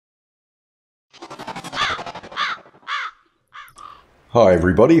Hi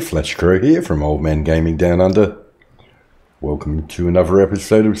everybody, Flash Crow here from Old Man Gaming Down Under. Welcome to another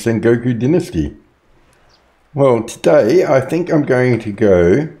episode of Sengoku Dynasty. Well, today I think I'm going to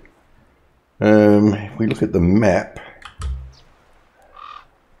go, if we look at the map, I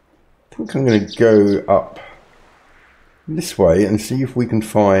think I'm going to go up this way and see if we can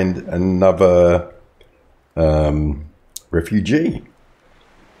find another refugee.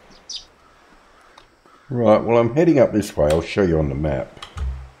 Right, well I'm heading up this way. I'll show you on the map.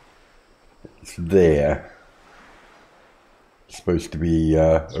 It's there. It's supposed to be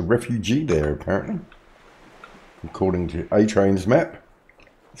a refugee there apparently, according to A-Train's map.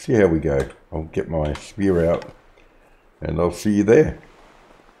 Let's see how we go. I'll get my spear out and I'll see you there.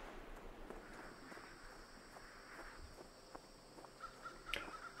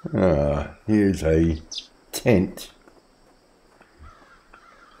 Here's a tent.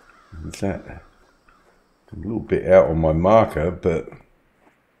 What's that? A little bit out on my marker, but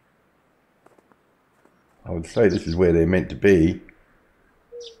I would say this is where they're meant to be.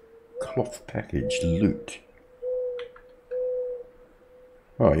 Cloth package loot.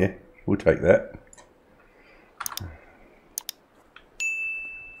 Oh yeah, we'll take that.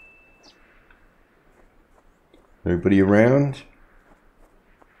 Nobody around?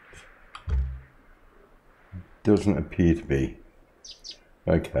 Doesn't appear to be.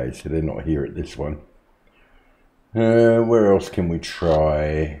 Okay, so they're not here at this one. Where else can we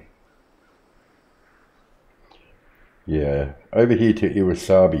try? Yeah, over here to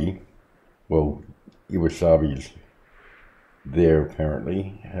Iwasabi. Well, Iwasabi's there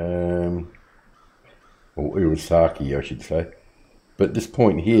apparently. Or Iwasaki, I should say. But this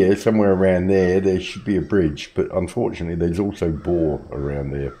point here, somewhere around there, there should be a bridge. But unfortunately, there's also boar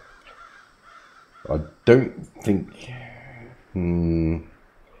around there. I don't think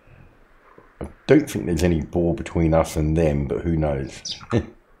there's any boar between us and them, but who knows.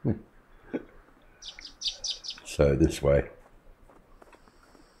 So this way.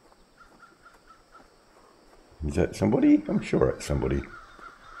 Is that somebody? I'm sure it's somebody.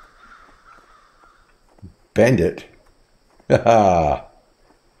 Bandit? Haha!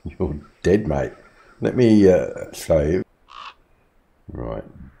 You're dead, mate. Let me save. Right,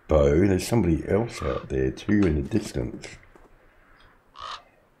 bow. There's somebody else out there too in the distance.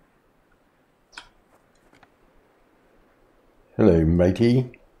 Hello, matey.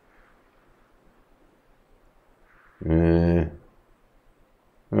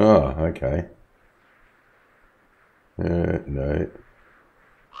 Okay. No.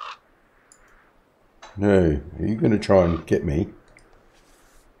 No, are you going to try and get me?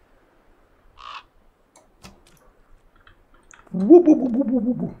 Whoop, whoop, whoop, whoop,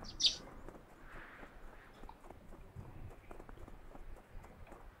 whoop, whoop.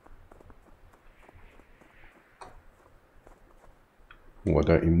 Oh, I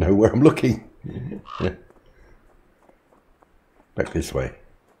don't even know where I'm looking. Back this way.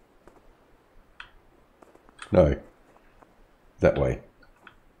 No. That way.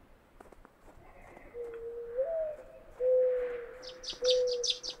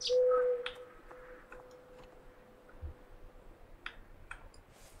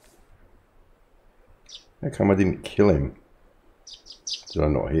 How come I didn't kill him? Did I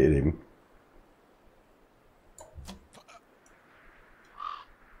not hit him?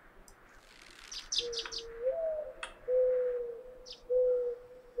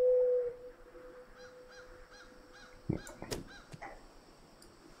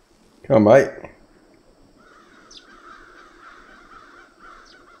 Come on, mate.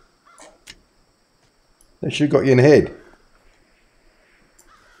 They should have got you in the head.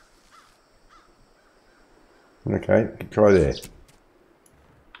 Okay, try there.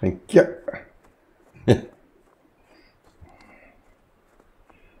 Thank you.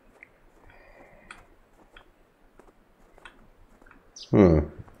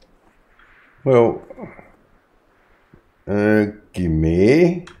 Well,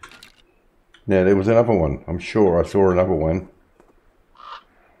 gimme. Now there was another one. I'm sure I saw another one.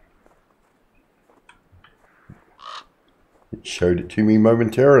 It showed it to me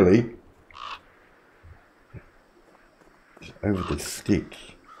momentarily. It's over the stick.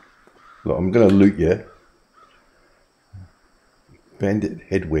 Look, I'm going to loot you. Bandit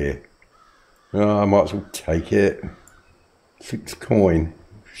headwear. Oh, I might as well take it. 6 coin.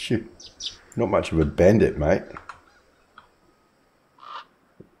 Shit. Not much of a bandit, mate.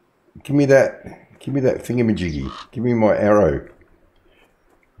 Give me that thingamajiggy. Give me my arrow.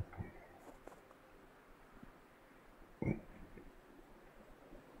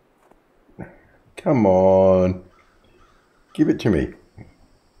 Come on. Give it to me.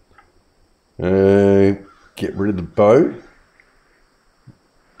 Get rid of the bow.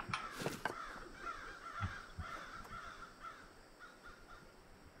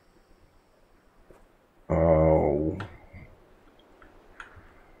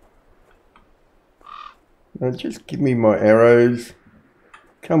 Just give me my arrows.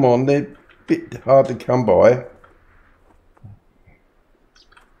 Come on, they're a bit hard to come by.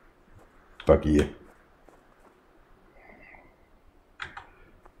 Bugger you.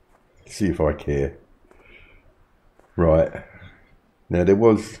 See if I care. Right. Now there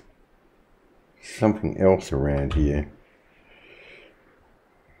was something else around here.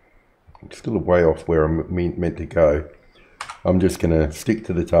 I'm still a way off where I'm meant to go. I'm just going to stick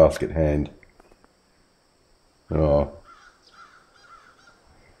to the task at hand. Oh.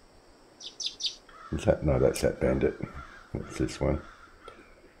 Is that? No, that's that bandit. What's this one?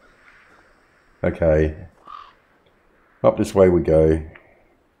 Okay. Up this way we go.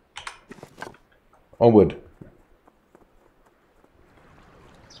 Onward.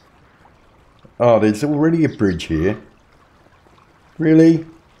 Oh, there's already a bridge here. Really?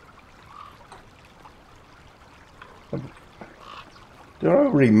 Did I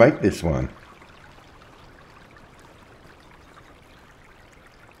already make this one?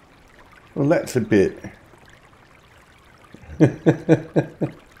 Well, that's a bit...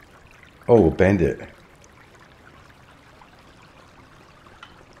 Oh, a bandit.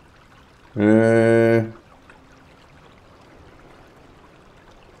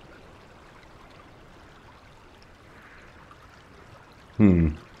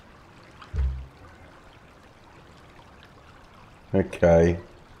 Okay.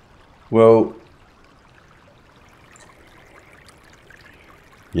 Well...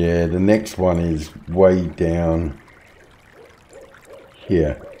 Yeah, the next one is way down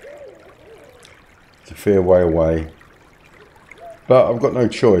here. It's a fair way away. But I've got no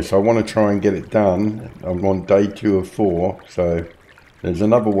choice. I want to try and get it done. I'm on day 2 of 4. So there's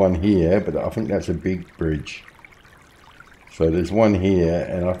another one here, but I think that's a big bridge. So there's one here,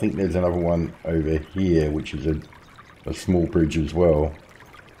 and I think there's another one over here, which is a small bridge as well.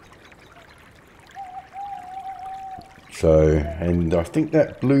 So, and I think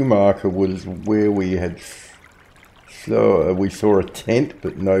that blue marker was where we had, we saw a tent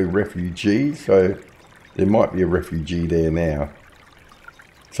but no refugees, so there might be a refugee there now.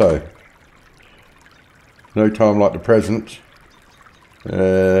 So, no time like the present.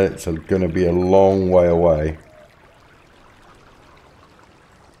 It's going to be a long way away.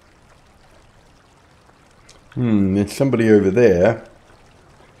 There's somebody over there.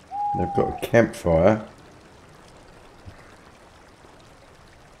 They've got a campfire.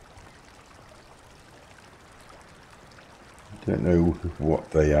 Don't know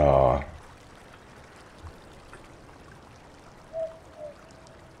what they are.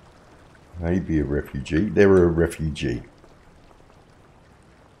 Maybe a refugee. They're a refugee.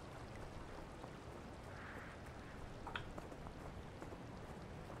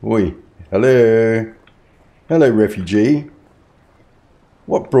 Oi, hello. Hello, refugee.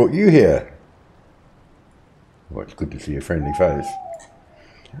 What brought you here? Well, it's good to see a friendly face.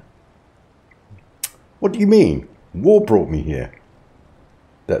 What do you mean? War brought me here.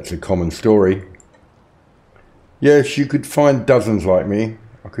 That's a common story. Yes, you could find dozens like me.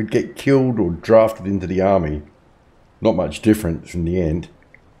 I could get killed or drafted into the army. Not much difference in the end.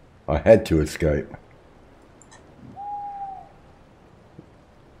 I had to escape.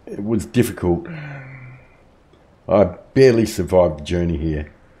 It was difficult. I barely survived the journey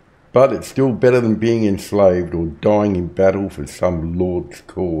here. But it's still better than being enslaved or dying in battle for some lord's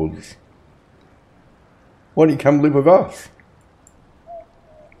cause. Why don't you come live with us?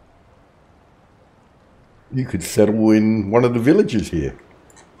 You could settle in one of the villages here.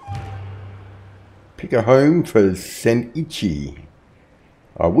 Pick a home for Senichi.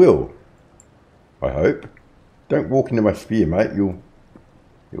 I will. I hope. Don't walk into my sphere, mate.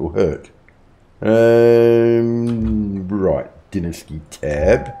 It'll hurt. Right. Dynasty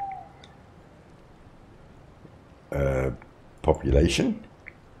tab. Population.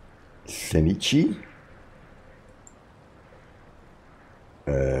 Senichi.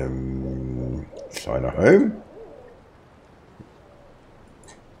 Sign a home,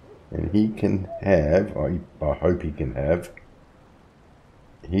 and he can have, I hope he can have,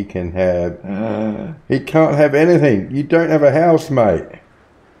 he can't have anything. You don't have a house, mate.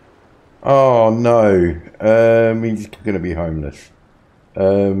 Oh no, he's going to be homeless.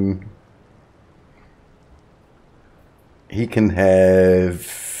 He can have,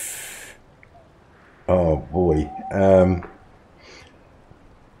 oh boy,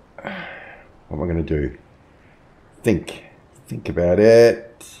 what am I going to do? Think about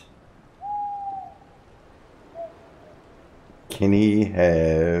it. Can he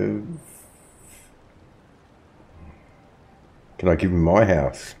have... Can I give him my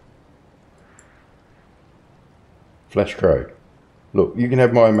house? Flash Crow. Look, you can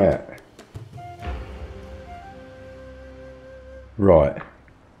have my map. Right.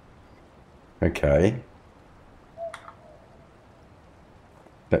 Okay.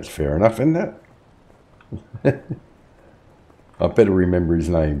 That's fair enough, isn't it? I better remember his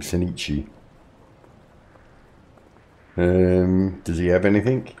name, Senichi. Does he have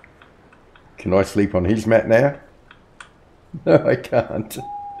anything? Can I sleep on his mat now? No, I can't.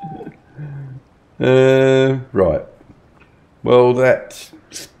 Right. Well, that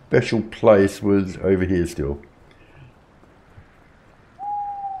special place was over here still.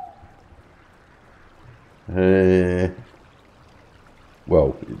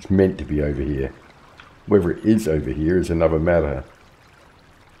 Well, it's meant to be over here. Whether it is over here is another matter.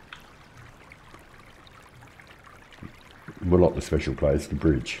 Well, not the special place, the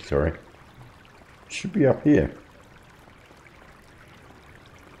bridge, sorry. It should be up here.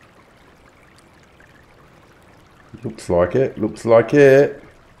 Looks like it, looks like it.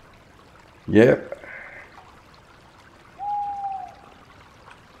 Yep.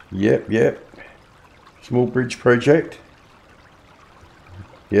 Yep. Small bridge project.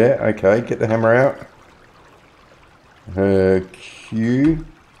 Yeah, okay, get the hammer out. Q.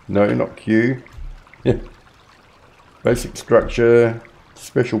 No, not Q. Basic structure,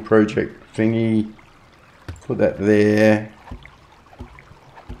 special project thingy. Put that there.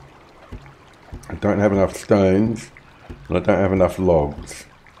 I don't have enough stones, and I don't have enough logs.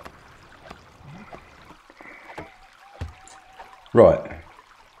 Right.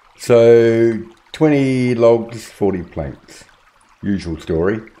 So 20 logs, 40 planks. Usual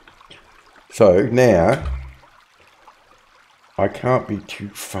story. So now I can't be too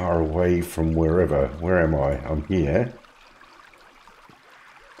far away from wherever. Where am I? I'm here.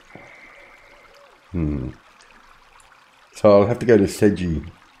 So I'll have to go to Seiji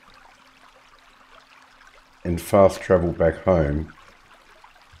and fast travel back home.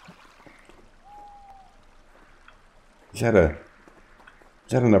 Is that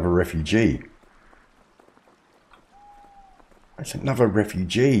another refugee? That's another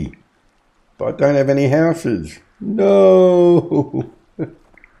refugee. But I don't have any houses. No.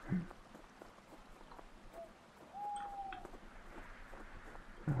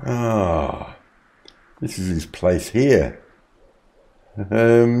 Ah, this is his place here.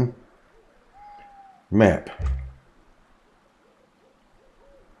 Map.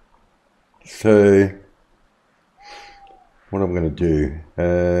 So what I'm going to do,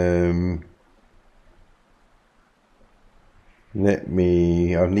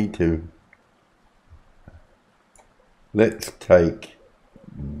 let's take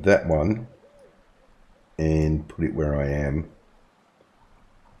that one and put it where I am.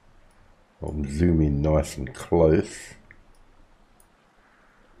 I'll zoom in nice and close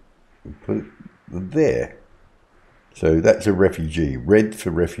and put it there. So that's a refugee, red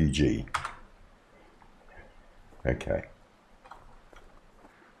for refugee. Okay.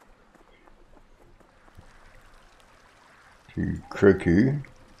 To Kroku,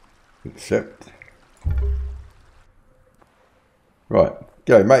 accept. Right,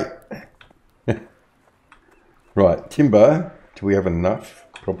 go mate. Right, timber, do we have enough?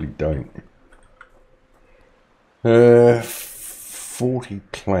 Probably don't. 40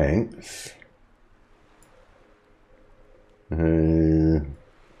 planks. 40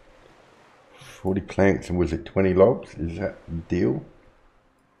 planks, and was it 20 logs? Is that the deal?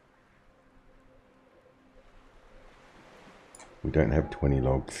 We don't have 20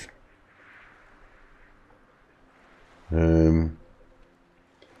 logs.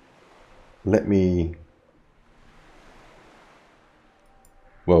 Let me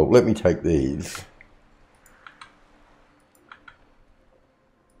take these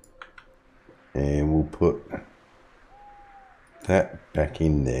and we'll put that back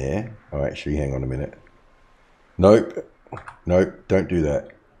in there. Oh, actually, hang on a minute. Nope, don't do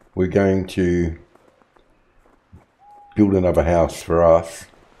that. We're going to build another house for us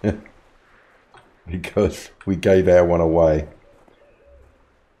because we gave our one away.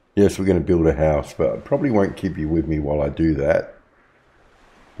 Yes, we're going to build a house, but I probably won't keep you with me while I do that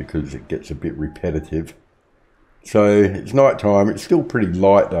because it gets a bit repetitive. So it's night time. It's still pretty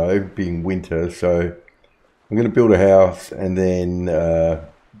light though, being winter. So I'm going to build a house and then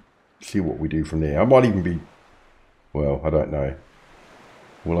see what we do from there. I might even be, well, I don't know.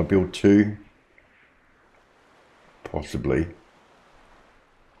 Will I build two? Possibly.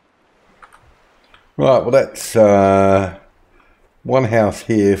 Right, well that's one house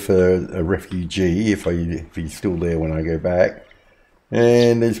here for a refugee if he's still there when I go back.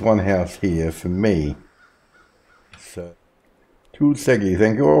 And there's one house here for me. So, to Segi,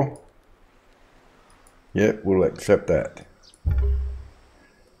 thank you all. Yep, we'll accept that.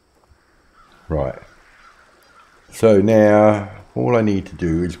 Right. So now All I need to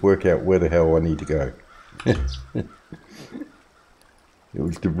do is work out where the hell I need to go. It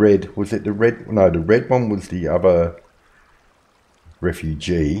was the red, was it the red? No, the red one was the other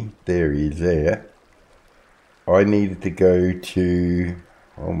refugee. There he is there. I needed to go to,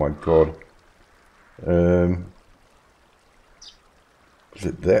 oh my god. Was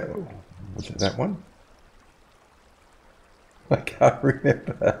it that one? I can't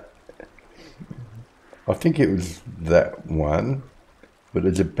remember. I think it was that one, but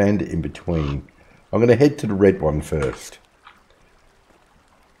there's a bandit in between. I'm going to head to the red one first.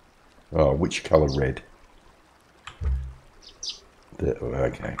 Oh, which colour red?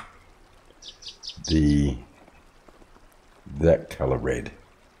 Okay. That colour red.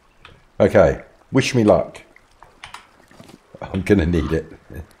 Okay, wish me luck. I'm going to need it.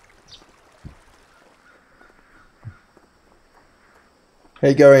 How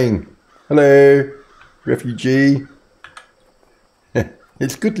you going? Hello, refugee.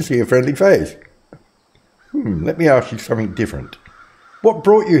 It's good to see a friendly face. Let me ask you something different. What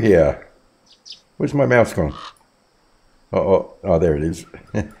brought you here? Where's my mouse gone? Oh, there it is.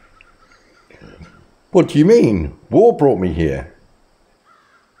 What do you mean? War brought me here.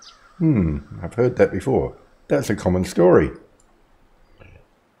 I've heard that before. That's a common story.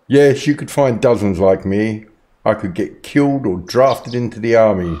 Yes, you could find dozens like me. I could get killed or drafted into the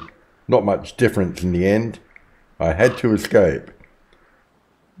army. Not much difference in the end. I had to escape.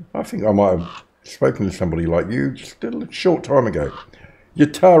 I think I might have spoken to somebody like you just a short time ago.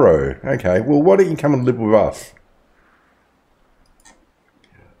 Yataro. Okay, well, why don't you come and live with us?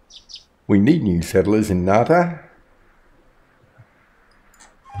 We need new settlers in Nata.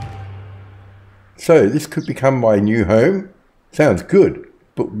 So, this could become my new home? Sounds good.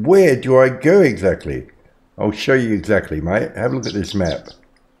 But where do I go exactly? I'll show you exactly, mate. Have a look at this map.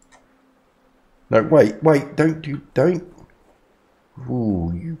 No, wait, don't.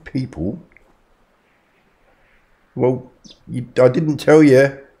 Ooh, you people. Well, I didn't tell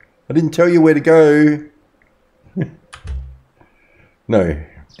you. I didn't tell you where to go. No,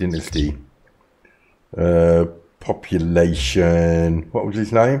 Dynasty. Population. What was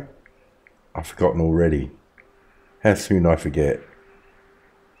his name? I've forgotten already. How soon I forget.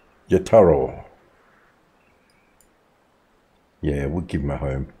 Yataro. Yeah, we'll give him a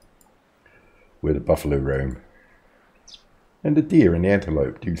home. Where the buffalo roam. And the deer and the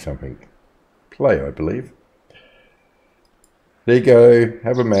antelope do something. Play, I believe. There you go.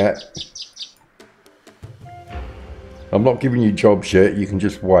 Have a mat. I'm not giving you jobs yet. You can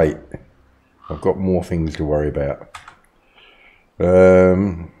just wait. I've got more things to worry about.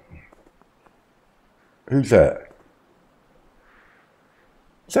 Who's that?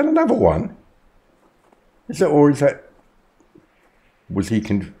 Is that another one? Is that, or is that... Was he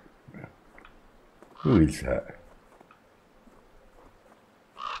Who is that?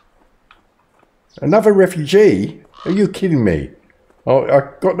 Another refugee? Are you kidding me? Oh,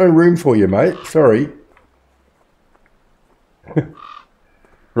 I've got no room for you, mate. Sorry.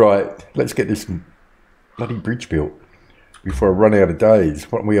 Right, let's get this bloody bridge built before I run out of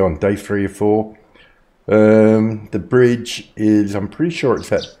days. What are we on? Day 3 or 4? The bridge is, I'm pretty sure it's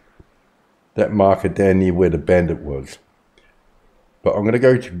that marker down near where the bandit was. But I'm going to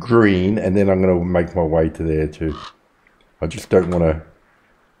go to green and then I'm going to make my way to there too. I just don't want to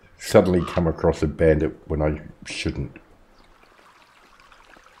suddenly come across a bandit when I shouldn't.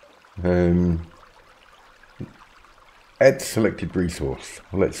 Add selected resource.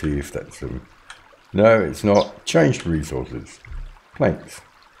 Let's see if that's them. No, it's not. Change resources. Planks.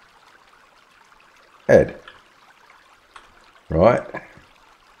 Add. Right.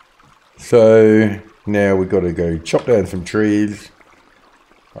 So now we've got to go chop down some trees.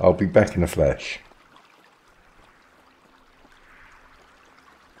 I'll be back in a flash.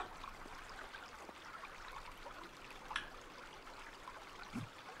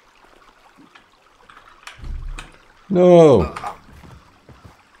 No.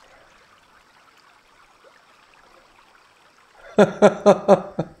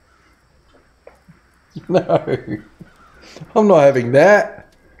 No. I'm not having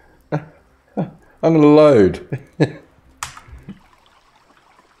that. I'm going to load.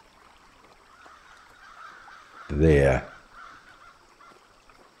 There.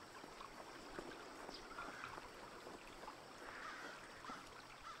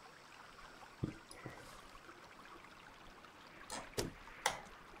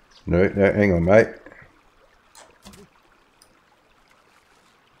 No, hang on, mate.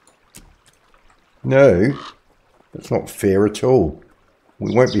 No, that's not fair at all.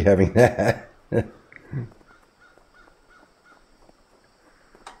 We won't be having that.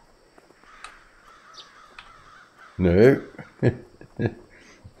 No.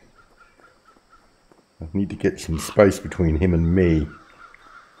 need to get some space between him and me.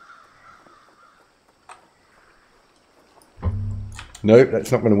 Nope,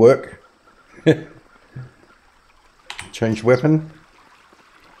 that's not going to work. Change weapon.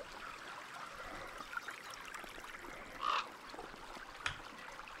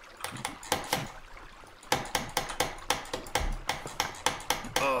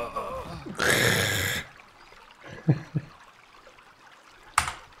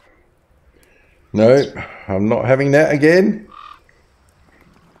 No, I'm not having that again.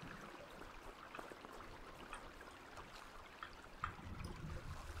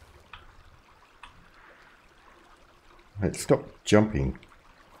 Let's stop jumping.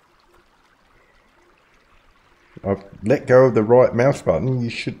 I've let go of the right mouse button. You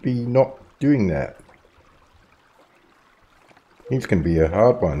should be not doing that. He's going to be a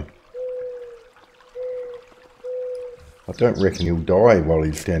hard one. I don't reckon he'll die while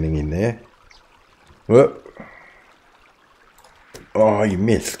he's standing in there. Whoop. Oh, you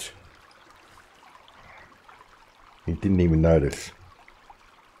missed. He didn't even notice.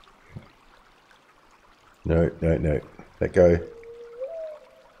 No, no, no. Let go.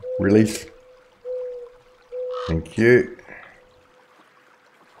 Release. Thank you.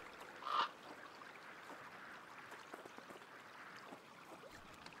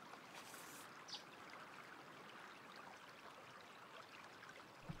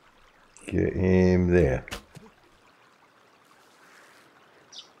 Get him there.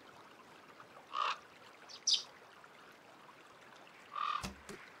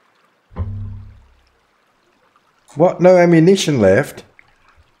 What? No ammunition left?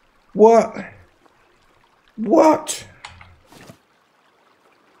 What? What?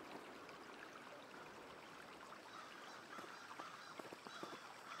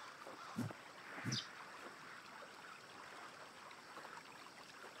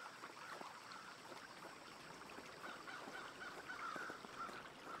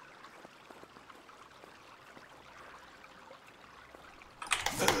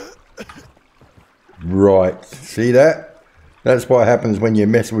 Right, see that? That's what happens when you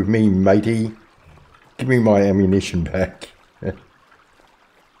mess with me, matey. Give me my ammunition back.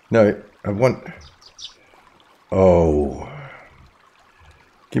 No, I want... Oh.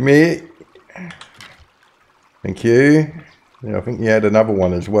 Give me it. Thank you. Yeah, I think you had another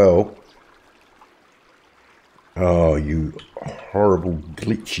one as well. Oh, you horrible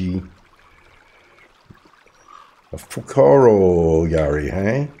glitchy... A Fukaro Yari,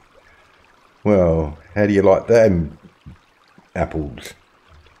 hey? Well, how do you like them apples?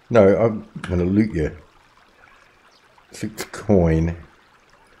 No, I'm going to loot you. 6 coin.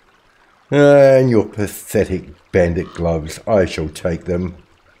 And your pathetic bandit gloves. I shall take them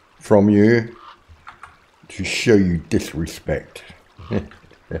from you to show you disrespect. And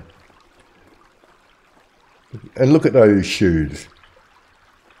look at those shoes.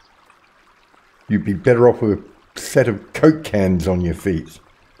 You'd be better off with a set of Coke cans on your feet.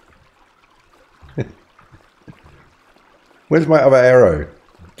 Where's my other arrow?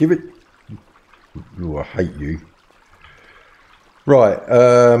 Give it... Oh, I hate you. Right.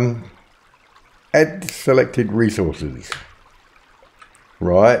 Add selected resources.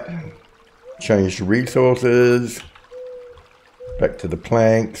 Right. Change the resources. Back to the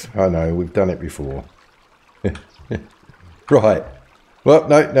planks. Oh no, we've done it before. Right. Well,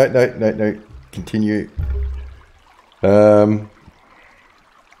 no. Continue.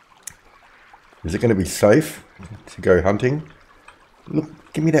 Is it going to be safe to go hunting?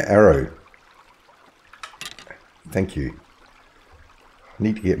 Look, give me that arrow. Thank you. I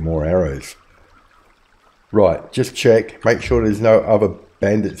need to get more arrows. Right, just check. Make sure there's no other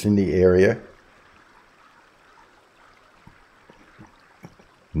bandits in the area.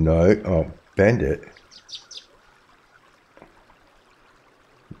 No. Oh, bandit.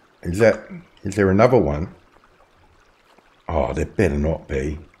 Is there another one? Oh, there better not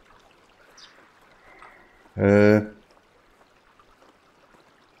be.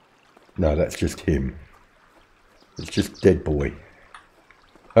 No, that's just him. It's just dead boy.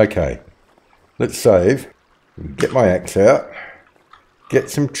 Okay, let's save. Get my axe out. Get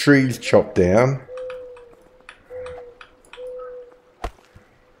some trees chopped down.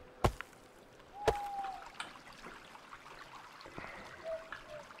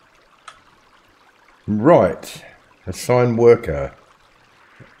 Right, assign worker.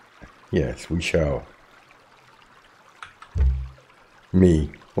 Yes, we shall.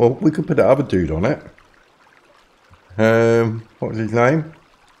 Me. Well, we could put the other dude on it. What was his name?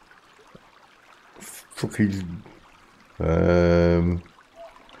 Fucking.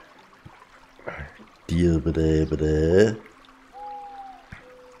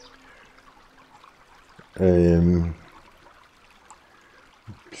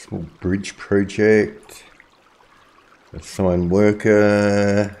 Small bridge project. Assign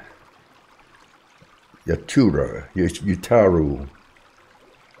worker. Yutaru.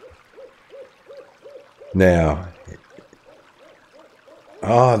 Now,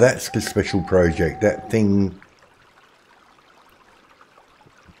 that's the special project. That thing,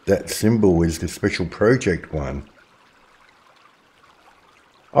 that symbol is the special project one.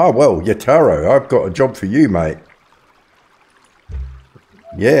 Oh, well, Yutaro, I've got a job for you, mate.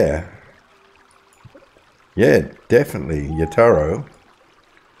 Yeah. Yeah, definitely, Yutaro.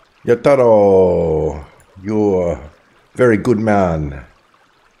 Yutaro, you're a very good man.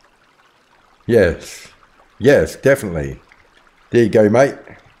 Yes. Yes, definitely. There you go, mate.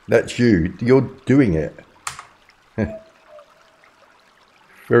 That's you. You're doing it.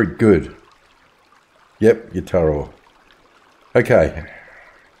 Very good. Yep, Yutaro. Okay.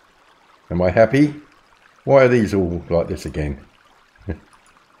 Am I happy? Why are these all like this again?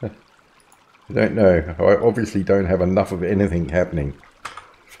 I don't know. I obviously don't have enough of anything happening.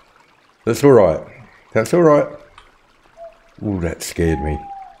 That's alright. That's alright. Ooh, that scared me.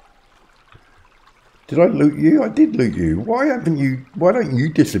 Did I loot you? I did loot you. Why don't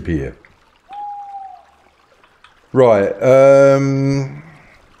you disappear? Right,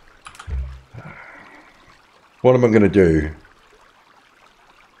 what am I going to do?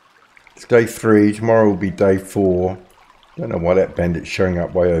 It's day 3, tomorrow will be day 4. Don't know why that bandit's showing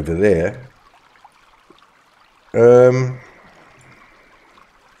up way over there. Do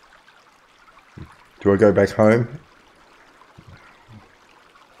I go back home?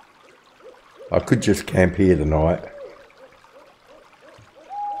 I could just camp here tonight.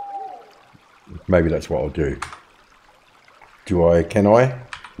 Maybe that's what I'll do. Can I?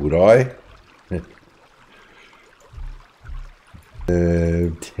 Would I?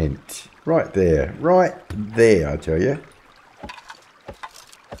 Tent. Right there, I tell you.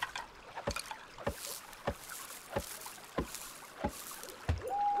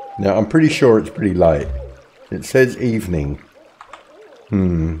 Now, I'm pretty sure it's pretty late. It says evening.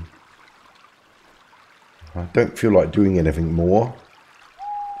 I don't feel like doing anything more.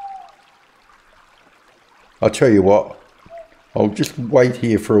 I'll tell you what. I'll just wait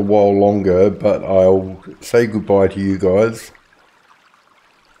here for a while longer, but I'll say goodbye to you guys.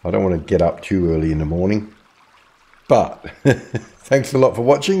 I don't want to get up too early in the morning. But, thanks a lot for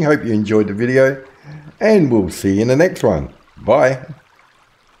watching. Hope you enjoyed the video. And we'll see you in the next one. Bye.